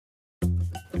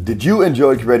Did you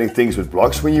enjoy creating things with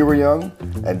blocks when you were young?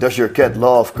 And does your cat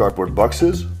love cardboard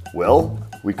boxes? Well,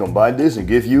 we combine this and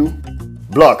give you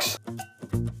Blocks.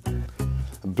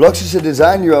 Blocks is a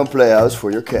design your own playhouse for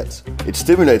your cat. It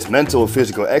stimulates mental and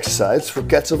physical exercise for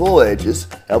cats of all ages,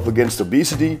 help against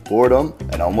obesity, boredom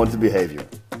and unwanted behavior.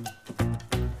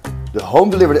 The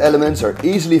home delivered elements are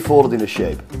easily folded into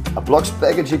shape. A Blocks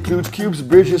package includes cubes,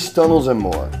 bridges, tunnels and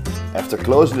more. After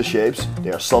closing the shapes, they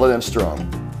are solid and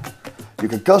strong. You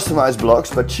can customize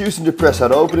Blocks by choosing to press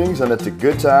out openings and let the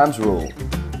good times roll.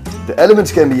 The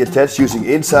elements can be attached using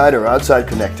inside or outside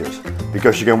connectors.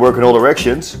 Because you can work in all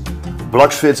directions,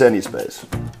 Blocks fits any space.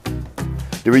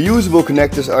 The reusable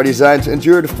connectors are designed to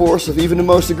endure the force of even the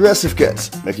most aggressive cats,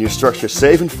 making your structure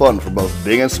safe and fun for both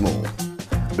big and small.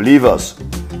 Believe us,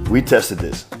 we tested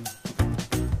this.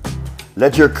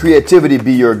 Let your creativity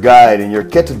be your guide and your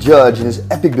cat to judge in this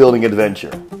epic building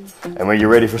adventure. And when you're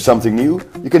ready for something new,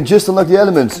 you can just unlock the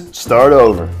elements, start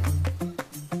over.